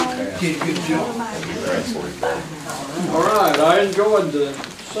did a good job. All right, I enjoyed the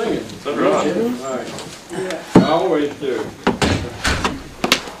singing. All right. I always do.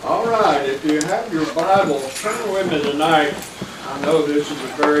 All right, if you have your Bible, turn with me tonight. I know this is a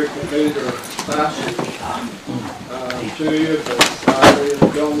very familiar passage to you, but I really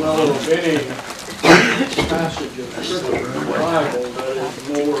don't know of any passage of Scripture in the Bible that is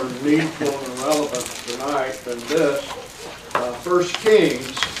more needful and relevant tonight than this. 1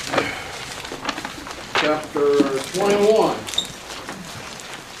 Kings, chapter 21.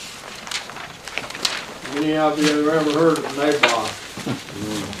 Any of you have ever heard of Naboth?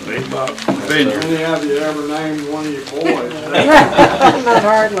 Naboth. Any of you ever named one of your boys? Not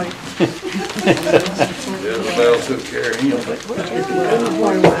hardly. Jezebel took care of him.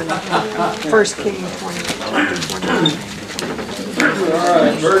 21. 1 Kings 20. All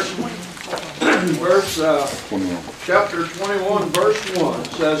right, chapter 21, verse 1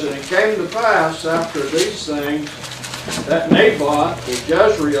 says, "And it came to pass after these things that Naboth the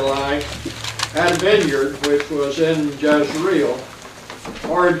Jezreelite had a vineyard which was in Jezreel,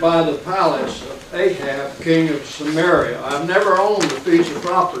 hard by the palace of Ahab, king of Samaria." I've never owned a piece of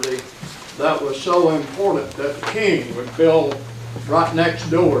property that was so important that the king would build right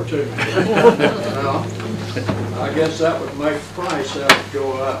next door to me. Well, I guess that would make the price have to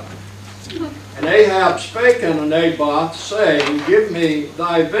go up. "And Ahab spake unto Naboth, saying, Give me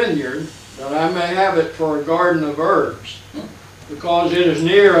thy vineyard, that I may have it for a garden of herbs, because it is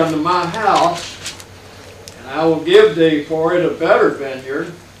near unto my house, and I will give thee for it a better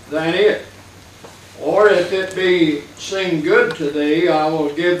vineyard than it. Or if it be seem good to thee, I will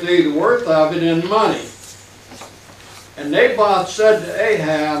give thee the worth of it in money. And Naboth said to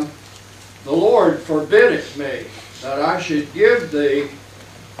Ahab, The Lord forbiddeth me that I should give thee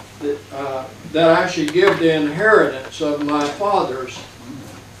the inheritance of my fathers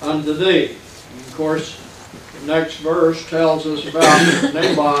unto thee." And of course, the next verse tells us about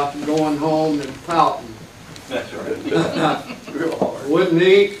Naboth going home and pouting. That's right. Real hard. Wouldn't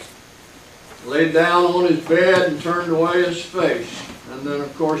eat, laid down on his bed and turned away his face. And then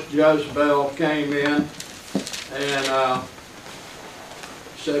of course Jezebel came in and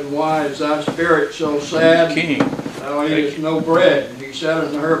said, "Why is thy spirit so sad? King. Thou eatest no bread." And he said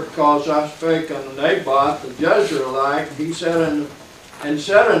unto her, "Because I spake unto Naboth the Jezreelite, he said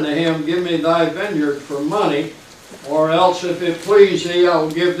unto him, Give me thy vineyard for money, or else if it please thee, I will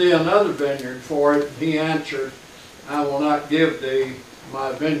give thee another vineyard for it. He answered, I will not give thee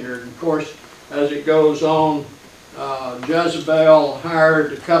my vineyard." And of course, as it goes on, Jezebel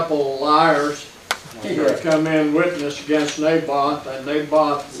hired a couple of liars to come in witness against Naboth, and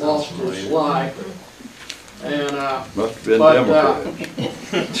Naboth lost his life. And Must have been but Democrat.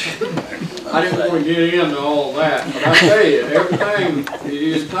 I didn't want to get into all that, but I tell you, everything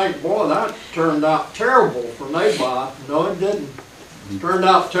you'd think, boy, that turned out terrible for Naboth. No, it didn't. It turned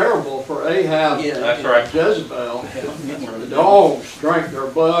out terrible for Ahab Yeah, that's right. and Jezebel. The dogs drank their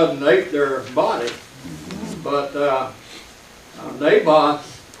blood and ate their body. But Naboth,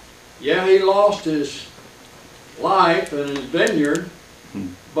 yeah, he lost his life and his vineyard,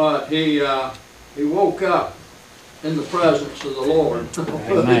 but he woke up in the presence of the Lord.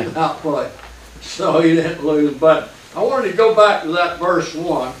 That way. So he didn't lose. But I wanted to go back to that verse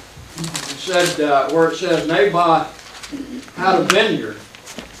 1. It said, where it says Naboth had a vineyard.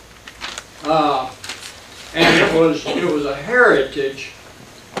 And it was a heritage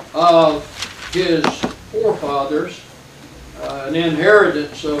of his forefathers, an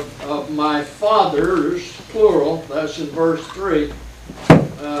inheritance of my fathers, plural, that's in verse 3.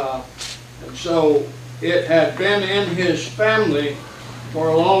 And so it had been in his family for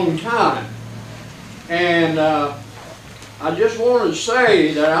a long time. And I just wanted to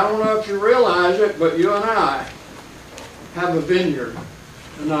say that I don't know if you realize it, but you and I have a vineyard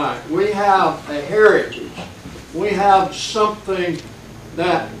tonight. We have a heritage. We have something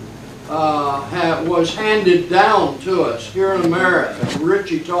that was handed down to us here in America.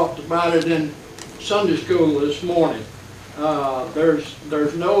 Richie talked about it in Sunday school this morning.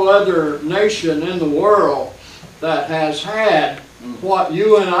 There's no other nation in the world that has had what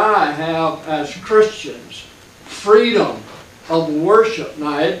you and I have as Christians, freedom of worship.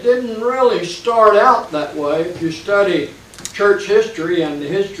 Now, it didn't really start out that way. If you study church history and the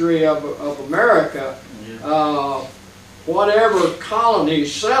history of America, whatever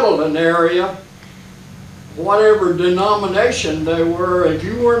colonies settled an area, whatever denomination they were, if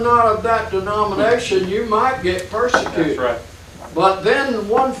you were not of that denomination, you might get persecuted. That's right. But then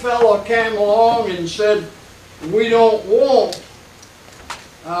one fellow came along and said, we don't want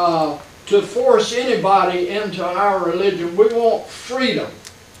to force anybody into our religion. We want freedom.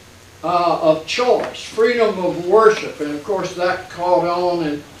 of choice, freedom of worship, and of course that caught on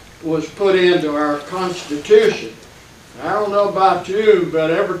and was put into our Constitution. I don't know about you, but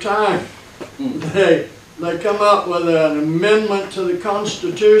every time they come up with an amendment to the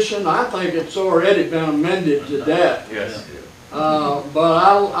Constitution, I think it's already been amended to death. Yes. But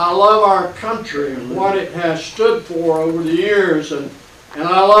I love our country and what it has stood for over the years, and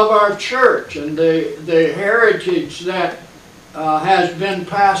I love our church and the heritage that has been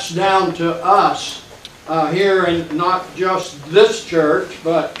passed down to us here in not just this church,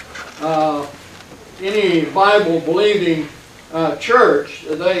 but any Bible-believing church.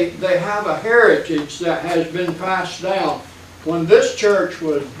 They have a heritage that has been passed down. When this church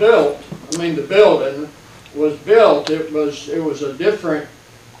was built, I mean the building was built, it was a different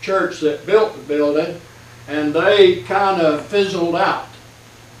church that built the building, and they kind of fizzled out.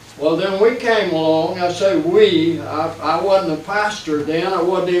 Well, then we came along. I say we. I wasn't a pastor then. I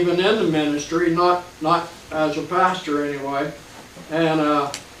wasn't even in the ministry, not as a pastor anyway.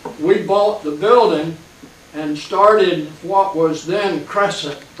 And we bought the building and started what was then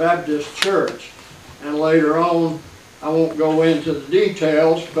Crescent Baptist Church. And later on, I won't go into the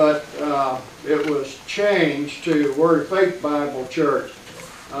details, but it was changed to Word of Faith Bible Church.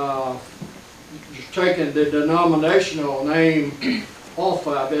 Just taking the denominational name off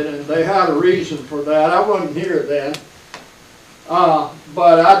of it, and they had a reason for that. I wasn't here then.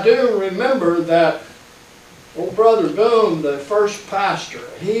 But I do remember that old Brother Boone, the first pastor,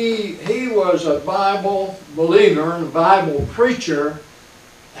 he was a Bible believer and a Bible preacher,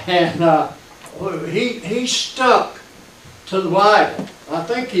 and he stuck to the Bible. I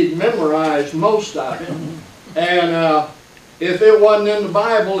think he'd memorized most of it, and if it wasn't in the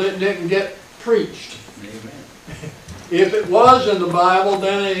Bible, it didn't get preached. If it was in the Bible,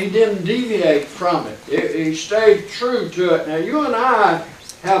 then he didn't deviate from it. He stayed true to it. Now, you and I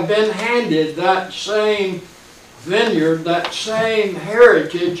have been handed that same vineyard, that same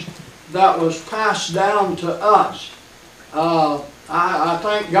heritage that was passed down to us. I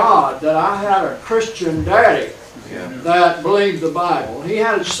thank God that I had a Christian daddy that believed the Bible. He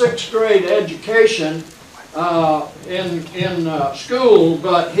had a 6th grade education in school,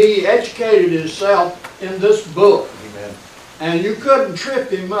 but he educated himself in this book. And you couldn't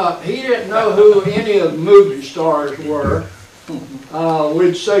trip him up. He didn't know who any of the movie stars were.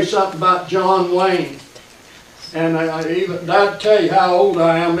 We'd say something about John Wayne. And that'd tell you how old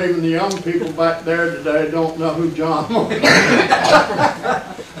I am. Even the young people back there today don't know who John Wayne is.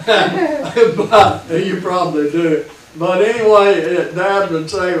 But you probably do. But anyway, Dad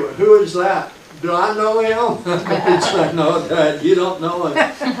would say, "Who is that? Do I know him?" He'd say, "No, Dad, you don't know him."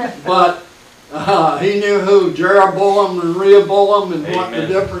 But he knew who Jeroboam and Rehoboam and what the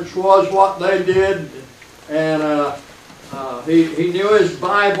difference was, what they did. And he knew his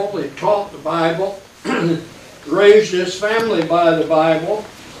Bible. He taught the Bible. Raised his family by the Bible.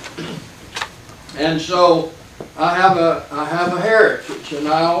 And so I have a heritage, and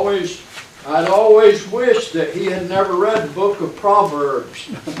I'd always wished that he had never read the book of Proverbs.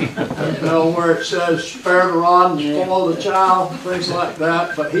 You know, where it says, "Spare the rod and spoil the child," things like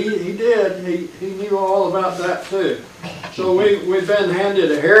that. But he did. He knew all about that too. So we've been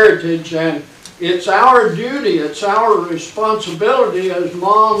handed a heritage, and it's our duty, it's our responsibility as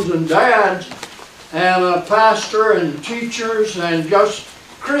moms and dads and a pastor and teachers and just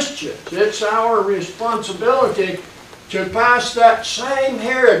Christians. It's our responsibility to pass that same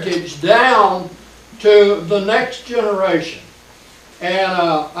heritage down to the next generation. And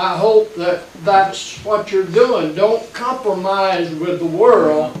I hope that that's what you're doing. Don't compromise with the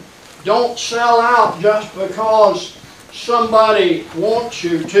world. Don't sell out just because somebody wants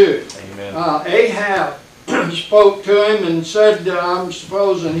you to. Amen. Ahab spoke to him and said, I'm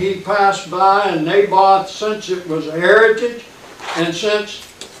supposing he passed by, and Naboth, since it was a heritage, and since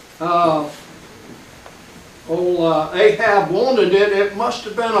Ahab wanted it, it must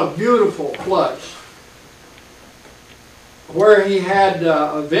have been a beautiful place where he had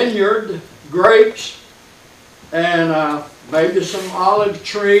a vineyard, grapes, and maybe some olive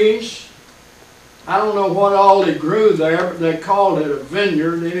trees. I don't know what all he grew there, but they called it a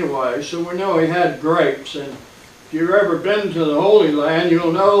vineyard anyway, so we know he had grapes. And if you've ever been to the Holy Land,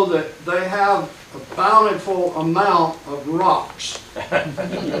 you'll know that they have a bountiful amount of rocks.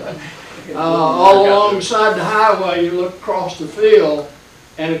 All alongside the highway, you look across the field,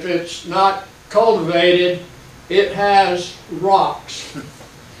 and if it's not cultivated, it has rocks.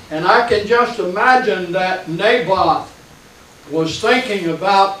 And I can just imagine that Naboth was thinking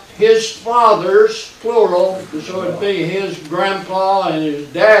about his fathers, plural, so it'd be his grandpa and his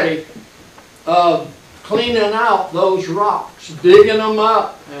daddy, cleaning out those rocks, digging them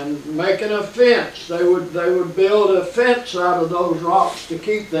up and making a fence. They would build a fence out of those rocks to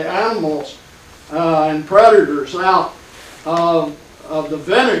keep the animals and predators out of the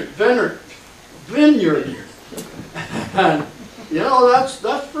vineyard. And you know,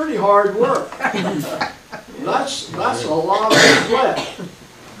 that's pretty hard work. That's a lot of sweat.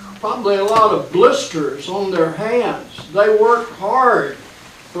 Probably a lot of blisters on their hands. They worked hard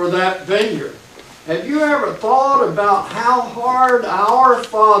for that vineyard. Have you ever thought about how hard our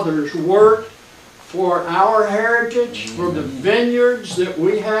fathers worked for our heritage, for the vineyards that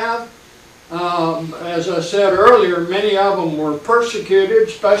we have? As I said earlier, many of them were persecuted,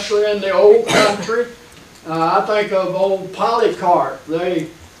 especially in the old country. I think of old Polycarp. They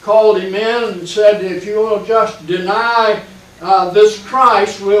called him in and said, if you will just deny this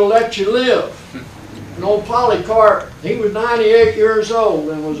Christ, we'll let you live. And old Polycarp, he was 98 years old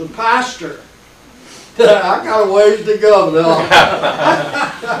and was a pastor. I got a ways to go though.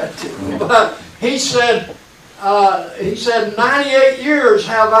 But he said, 98 years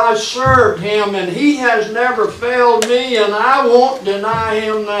have I served him, and he has never failed me, and I won't deny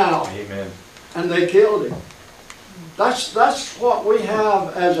him now. Amen. And they killed him. That's what we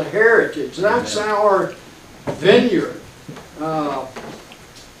have as a heritage. That's our vineyard.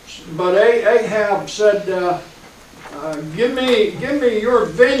 But Ahab said, give me your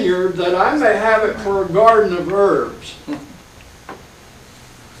vineyard that I may have it for a garden of herbs.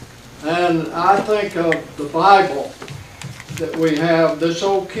 And I think of the Bible that we have, this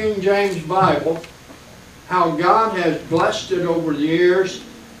old King James Bible, how God has blessed it over the years.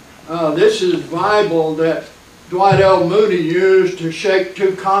 This is Bible that Dwight L. Moody used to shake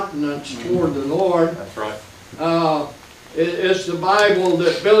 2 continents toward the Lord. That's right. It's the Bible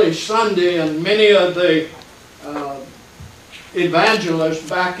that Billy Sunday and many of the evangelists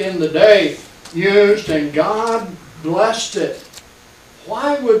back in the day used, and God blessed it.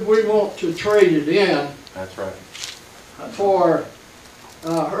 Why would we want to trade it in? That's right. For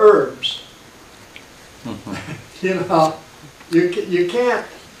herbs? You know, you can't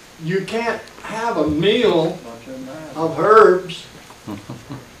have a meal of herbs.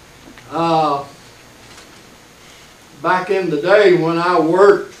 Back in the day when I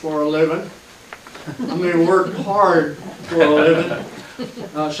worked for a living, I mean worked hard for a living,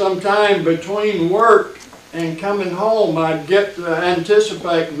 sometime between work and coming home I'd get to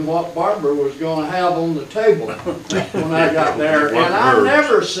anticipating what Barbara was going to have on the table when I got there. And I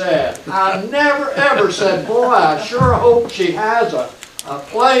never ever said, boy, I sure hope she has a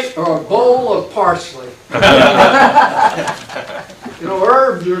plate or a bowl of parsley. You know,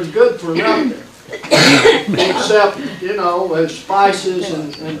 herbs are good for nothing. Except, you know, as spices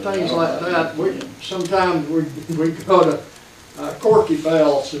and things like that. Sometimes we go to Corky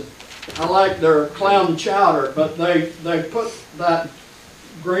Bell's, and I like their clam chowder, but they put that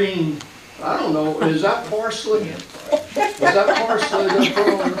green, I don't know, is that parsley? Is that parsley they put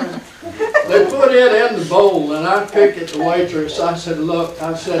on there? They put it in the bowl, and I picked at the waitress. I said, look,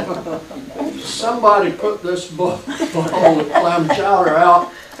 I said, somebody put this bowl of clam chowder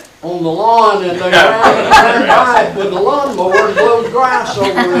out on the lawn, and they ran by it with the lawnmower and blew grass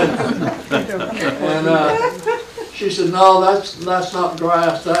over it. And she said, no, that's not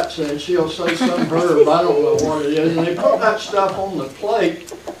grass. That's it. She'll say some herb. I don't know what it is. And they put that stuff on the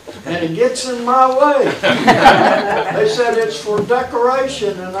plate, and it gets in my way. They said it's for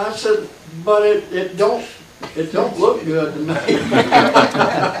decoration, and I said, but it don't look good to me.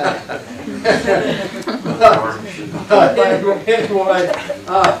 Anyway,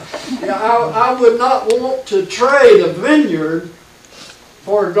 I would not want to trade a vineyard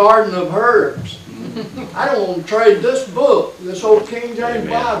for a garden of herbs. I don't want to trade this book, this old King James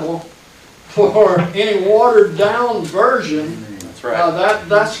Bible, for any watered down version. That's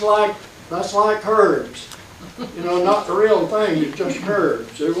right. That's like herbs. You know, not the real thing. It's just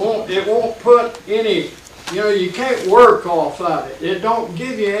herbs. It won't put any. You know, you can't work off of it. It don't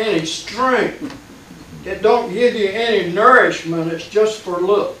give you any strength. It don't give you any nourishment. It's just for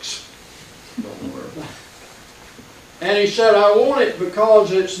looks. And he said, I want it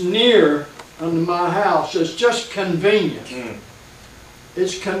because it's near unto my house. It's just convenient.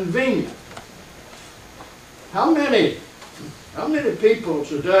 It's convenient. How many people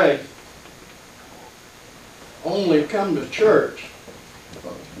today only come to church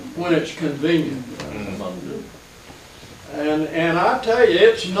when it's convenient? And I tell you,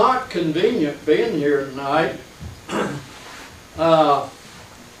 it's not convenient being here tonight.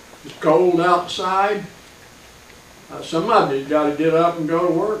 It's cold outside. Some of you got to get up and go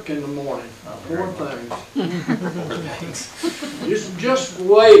to work in the morning. Poor things. Just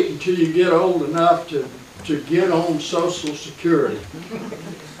wait until you get old enough to to get on Social Security.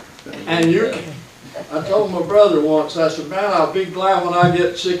 And I told my brother once, I said, man, I'll be glad when I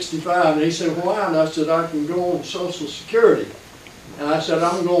get 65. And he said, why? And I said, I can go on Social Security. And I said,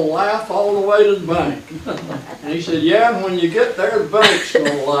 I'm going to laugh all the way to the bank. And he said, yeah, and when you get there, the bank's going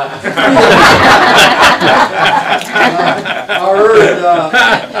to laugh. I heard,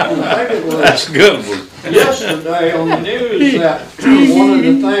 I think it was That's a good one. yesterday on the news that one of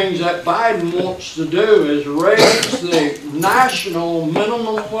the things that Biden wants to do is raise the national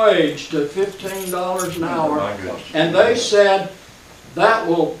minimum wage to $15 an hour. And they said that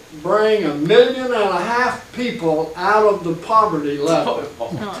will bring 1.5 million people out of the poverty level.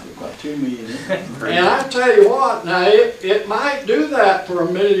 About 2 million. And I tell you what, now it might do that for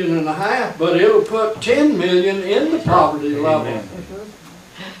 1.5 million, but it'll put 10 million in the poverty level.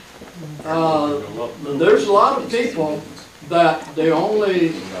 There's a lot of people that they're older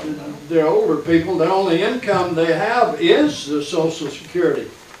people, the only income they have is the Social Security.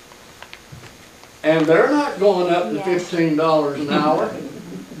 And they're not going up to $15 an hour.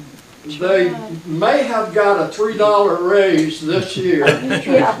 They may have got a $3 raise this year,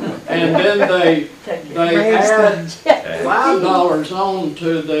 and then they add $5 on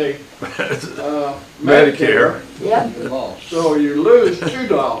to the Medicare. So you lose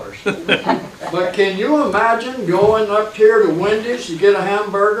 $2. But can you imagine going up here to Wendy's to get a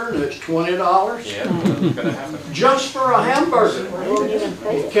hamburger and it's $20? Just for a hamburger.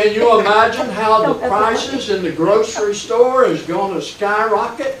 Can you imagine how the prices in the grocery store is going to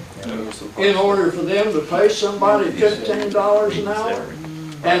skyrocket in order for them to pay somebody $15 an hour?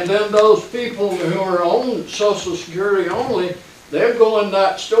 And then those people who are on Social Security only, they'll go in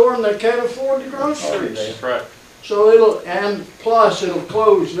that store and they can't afford the groceries. That's right. So and plus it'll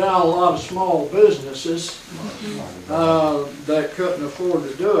close down a lot of small businesses that couldn't afford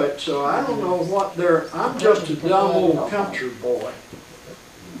to do it. So I don't know what I'm just a dumb old country boy.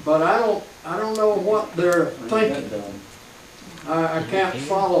 But I don't know what they're thinking. I can't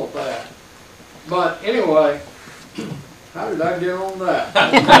follow that. But anyway, how did I get on that?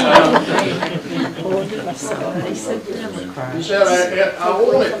 He said, I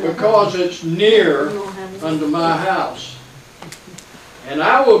want it because it's near unto my house. And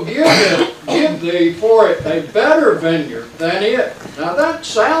I will give thee for it a better vineyard than it. Now that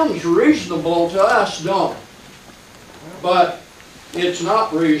sounds reasonable to us, don't it? But it's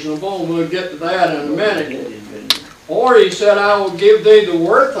not reasonable, and we'll get to that in a minute. Or he said, I will give thee the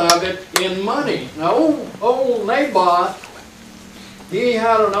worth of it in money. Now, old Naboth, he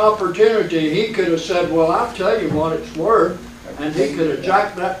had an opportunity. He could have said, well, I'll tell you what it's worth. And he could have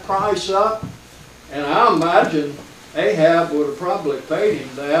jacked that price up. And I imagine Ahab would have probably paid him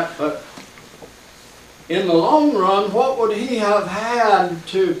that. But in the long run, what would he have had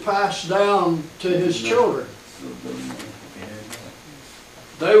to pass down to his children?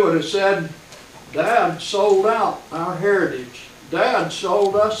 They would have said, Dad sold out our heritage. Dad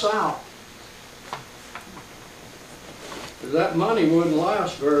sold us out. That money wouldn't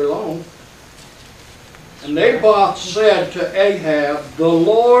last very long. And Naboth said to Ahab, the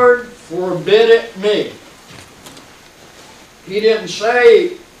Lord forbid it me. He didn't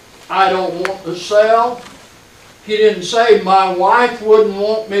say, I don't want to sell. He didn't say, my wife wouldn't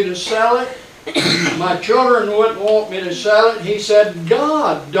want me to sell it. My children wouldn't want me to sell it. He said,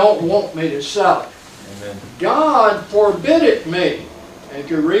 God don't want me to sell it. Amen. God forbid it me. If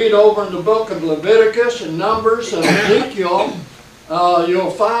you read over in the book of Leviticus and Numbers and Ezekiel, you'll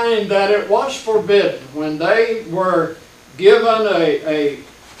find that it was forbidden. When they were given a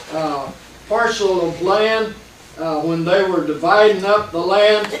parcel of land, when they were dividing up the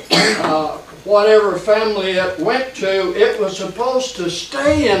land, whatever family it went to, it was supposed to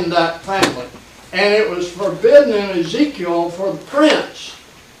stay in that family. And it was forbidden in Ezekiel for the prince,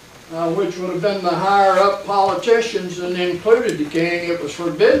 which would have been the higher up politicians and included the king. It was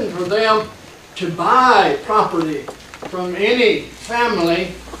forbidden for them to buy property from any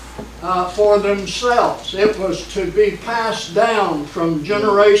family for themselves. It was to be passed down from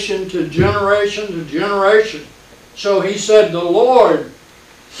generation to generation to generation. So he said, the Lord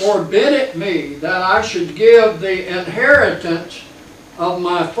forbid it me that I should give the inheritance of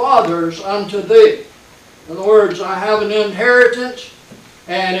my fathers unto thee. In other words, I have an inheritance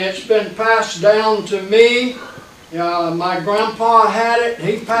and it's been passed down to me. My grandpa had it,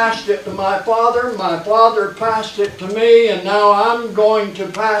 he passed it to my father passed it to me, and now I'm going to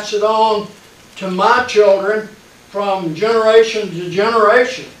pass it on to my children from generation to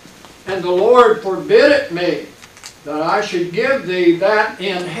generation. And the Lord forbid it me that I should give thee that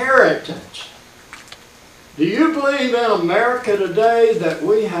inheritance. Do you believe in America today that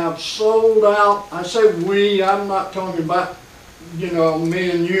we have sold out? I say we, I'm not talking about, you know,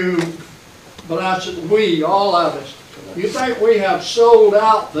 me and you, but I said we, all of us. You think we have sold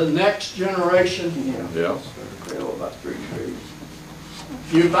out the next generation? Yeah.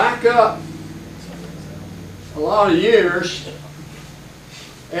 You back up a lot of years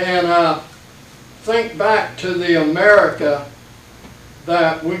and think back to the America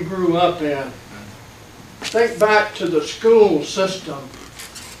that we grew up in. Think back to the school system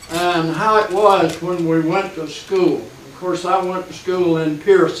and how it was when we went to school. Of course, I went to school in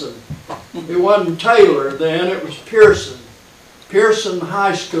Pearson. It wasn't Taylor then, it was Pearson. Pearson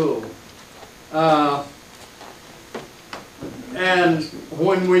High School. And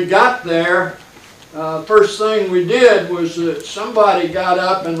when we got there, first thing we did was that somebody got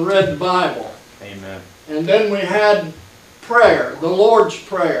up and read the Bible. Amen. And then we had prayer, the Lord's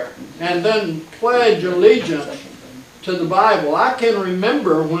Prayer, and then pledge allegiance to the Bible. I can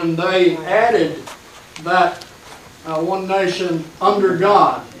remember when they added that one nation under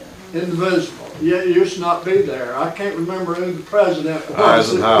God, indivisible. Yeah, it used to not be there. I can't remember who the president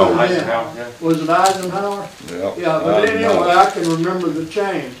was. Eisenhower. Eisenhower, yeah. Was it Eisenhower? Yeah. Yeah, but anyway, I can remember the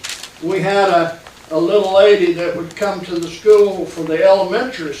change. We had a little lady that would come to the school for the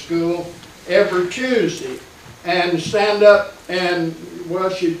elementary school every Tuesday and stand up and, well,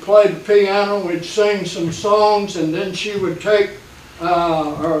 she'd play the piano, we'd sing some songs, and then she would take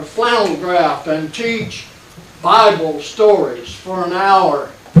her flannel graph and teach Bible stories for an hour.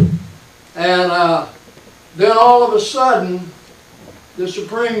 And then all of a sudden, the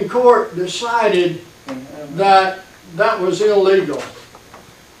Supreme Court decided that that was illegal.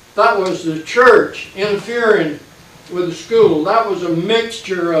 That was the church interfering with the school. That was a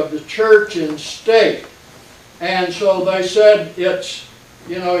mixture of the church and state. And so they said, it's,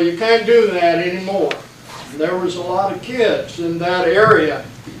 you know, you can't do that anymore. There was a lot of kids in that area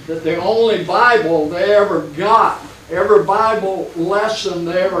that the only Bible they ever got, every Bible lesson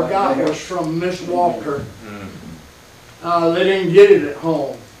they ever got was from Miss Walker. They didn't get it at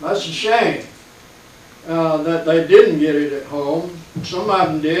home. That's a shame that they didn't get it at home. Some of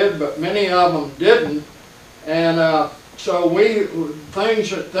them did, but many of them didn't. And so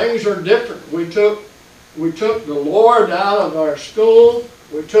things are different. We took the Lord out of our school.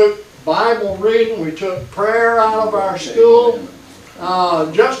 We took Bible reading. We took prayer out of our school.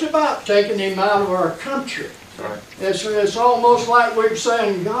 Just about taking Him out of our country. Right. It's almost like we're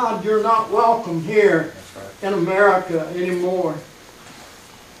saying, God, you're not welcome here in America anymore.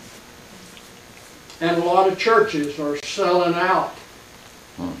 And a lot of churches are selling out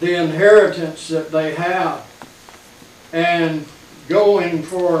the inheritance that they have and going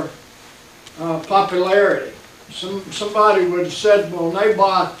for popularity. Somebody would have said, well,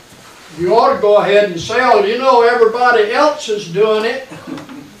 Naboth, you ought to go ahead and sell. You know everybody else is doing it.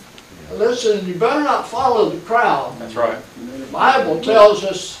 Listen, you better not follow the crowd. That's right. The Bible tells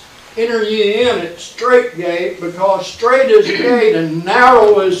us, enter ye in at strait gate, because strait is the gate and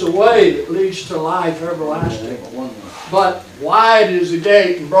narrow is the way that leads to life everlasting. But wide is the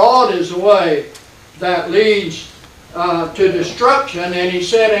gate and broad is the way that leads to destruction. And he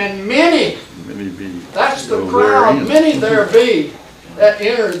said, and many be. that's the Go crowd, therein. many there be that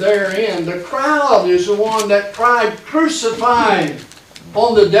enter therein. The crowd is the one that cried, crucify Him,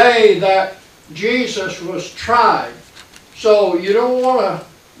 on the day that Jesus was tried. So you don't want to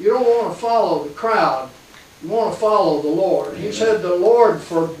follow the crowd. You want to follow the Lord. He said, the Lord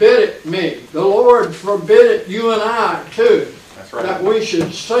forbid it me. The Lord forbid it you and I too. That's right. That we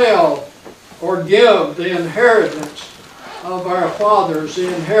should sell or give the inheritance of our fathers, the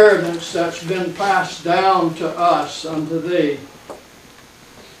inheritance that's been passed down to us, unto thee.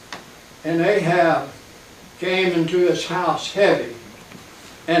 And Ahab came into his house heavy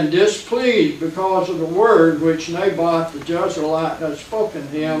and displeased because of the word which Naboth the Jezreelite had spoken to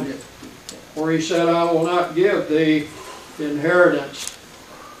him, where he said, I will not give thee the inheritance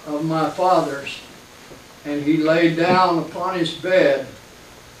of my fathers. And he lay down upon his bed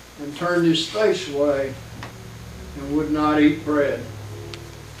and turned his face away and would not eat bread.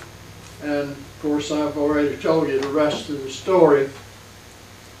 And of course I've already told you the rest of the story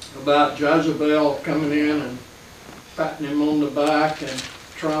about Jezebel coming in and patting him on the back and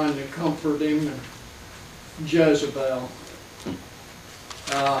trying to comfort him, and Jezebel.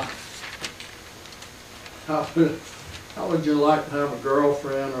 How would you like to have a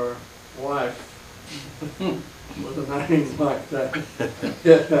girlfriend or a wife with a name like that?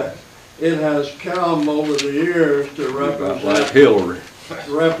 It has come over the years to Like represent, Hillary.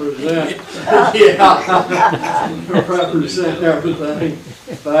 yeah, to represent everything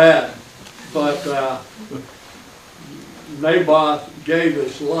bad. But Naboth gave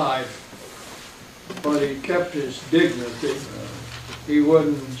his life, but he kept his dignity. He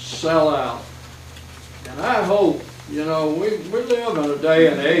wouldn't sell out. And I hope, you know, we live in a day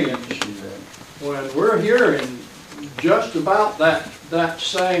and age when we're hearing just about that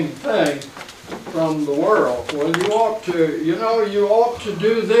same thing from the world. Well, you ought to, you know, you ought to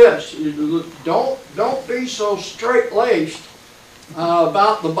do this. You don't be so straight-laced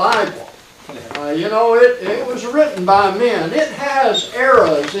about the Bible. You know, it was written by men. It has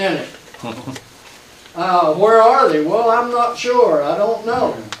errors in it. Where are they? Well, I'm not sure. I don't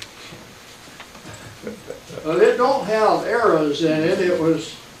know. But it don't have errors in it. It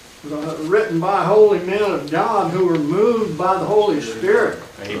was written by holy men of God who were moved by the Holy Spirit.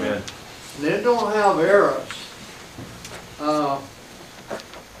 Amen. And it don't have errors.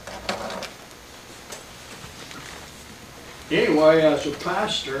 Anyway, as a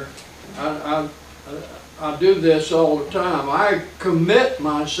pastor, I do this all the time. I commit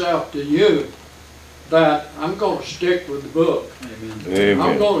myself to you that I'm going to stick with the book. Amen.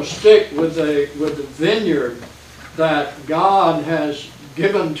 I'm going to stick with the vineyard that God has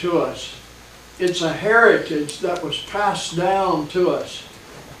given to us. It's a heritage that was passed down to us.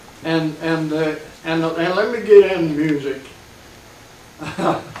 And let me get into music.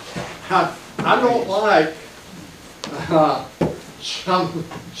 I don't like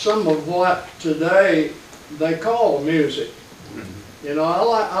some of what today they call music. You know,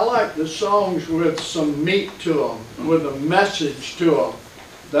 I like the songs with some meat to them, with a message to them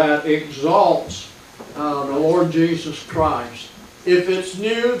that exalts the Lord Jesus Christ. If it's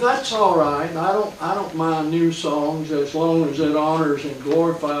new, that's all right. I don't mind new songs as long as it honors and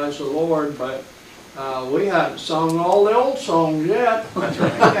glorifies the Lord. But we haven't sung all the old songs yet.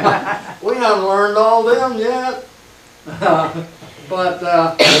 We haven't learned all them yet. But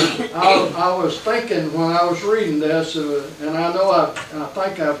I was thinking when I was reading this, and I know I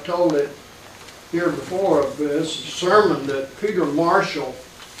think I've told it here before of this sermon that Peter Marshall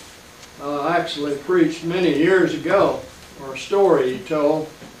actually preached many years ago, or a story he told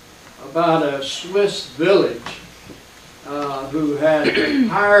about a Swiss village who had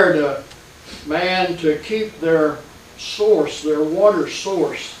hired a man to keep their source, their water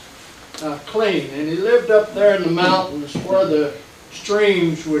source, clean. And he lived up there in the mountains where the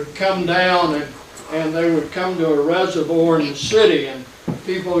streams would come down and they would come to a reservoir in the city, and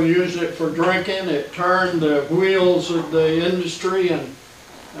people used it for drinking. It turned the wheels of the industry, and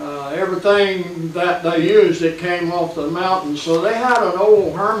everything that they used, it came off the mountain. So they had an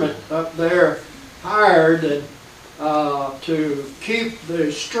old hermit up there hired to keep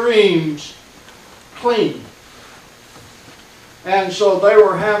the streams clean. And so they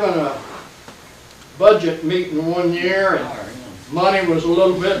were having a budget meeting one year, and money was a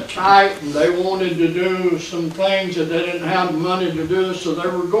little bit tight, and they wanted to do some things that they didn't have the money to do, so they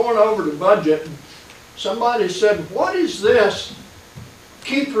were going over the budget. Somebody said, "What is this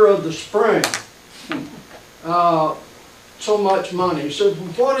keeper of the spring? So much money." He said,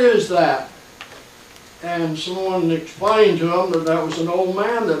 "What is that?" And someone explained to him that that was an old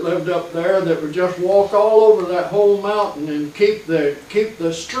man that lived up there that would just walk all over that whole mountain and keep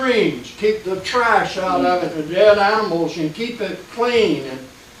the streams, keep the trash out of it, the dead animals, and keep it clean,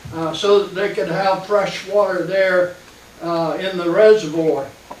 and so that they could have fresh water there in the reservoir.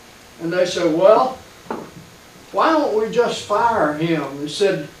 And they said, "Well, why don't we just fire him?" He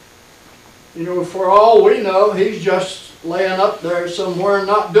said, "You know, for all we know, he's just laying up there somewhere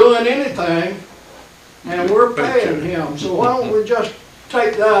not doing anything, and we're paying him, so why don't we just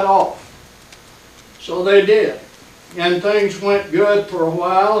take that off?" So they did, and things went good for a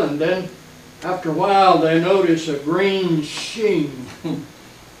while, and then after a while they noticed a green sheen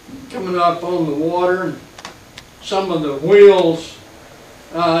coming up on the water, and some of the wheels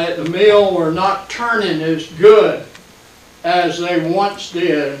at the mill were not turning as good as they once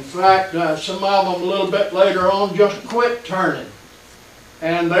did. In fact, some of them a little bit later on just quit turning.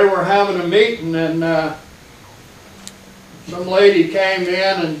 And they were having a meeting, and some lady came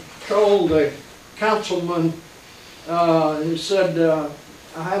in and told the councilman, he said,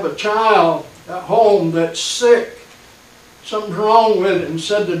 "I have a child at home that's sick. Something's wrong with it." And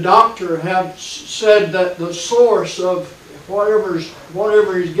said the doctor had said that the source of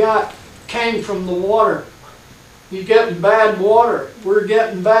whatever he's got came from the water. He's getting bad water. We're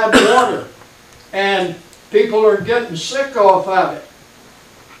getting bad water. And people are getting sick off of it.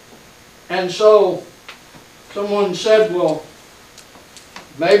 And so someone said, "Well,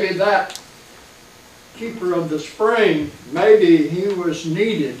 maybe that keeper of the spring, maybe he was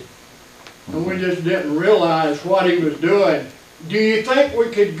needed, and we just didn't realize what he was doing Do you think we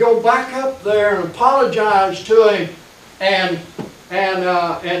could go back up there and apologize to him and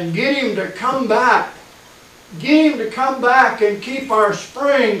get him to come back? Get him to come back and keep our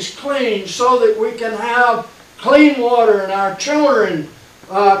springs clean so that we can have clean water and our children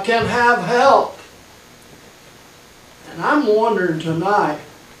can have help. And I'm wondering tonight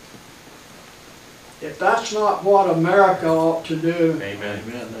if that's not what America ought to do. Amen.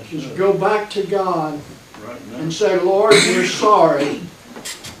 Amen, that's Is it. go back to God Right now. and say, Lord, we're sorry.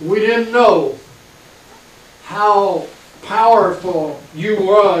 We didn't know how powerful you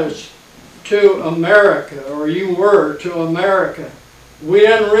was to America, or you were to America. We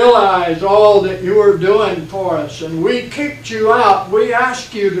didn't realize all that you were doing for us, and we kicked you out. We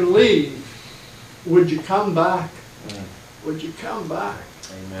asked you to leave. Would you come back? Would you come back?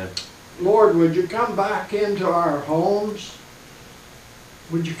 Amen. Lord, would you come back into our homes?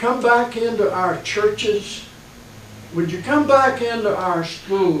 Would you come back into our churches? Would you come back into our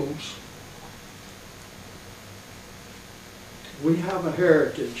schools? We have a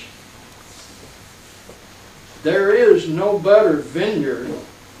heritage. There is no better vineyard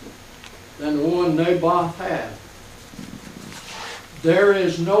than the one Naboth had. There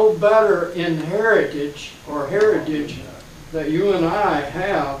is no better inheritance or heritage that you and I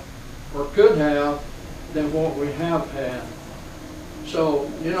have or could have than what we have had. So,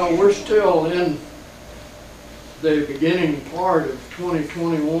 you know, we're still in the beginning part of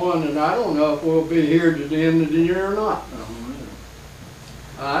 2021, and I don't know if we'll be here to the end of the year or not.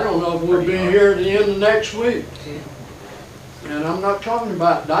 I don't know if we'll be here at the end of next week. And I'm not talking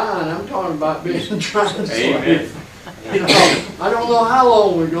about dying, I'm talking about being translated. Amen. You know, I don't know how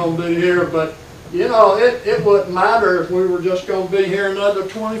long we're going to be here, but, you know, it wouldn't matter if we were just going to be here another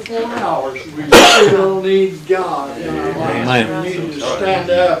 24 hours. We still need God in our lives. We need to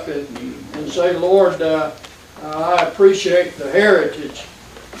stand up and say, Lord, I appreciate the heritage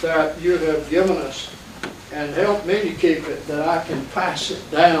that you have given us, and help me to keep it, that I can pass it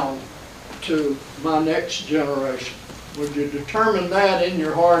down to my next generation. Would you determine that in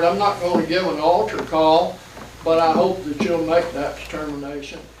your heart? I'm not going to give an altar call, but I hope that you'll make that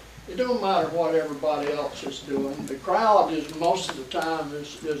determination. It don't matter what everybody else is doing. The crowd is most of the time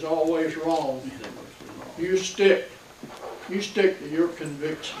is always wrong. You stick to your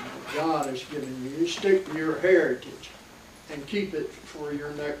conviction that God has given you. You stick to your heritage and keep it for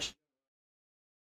your next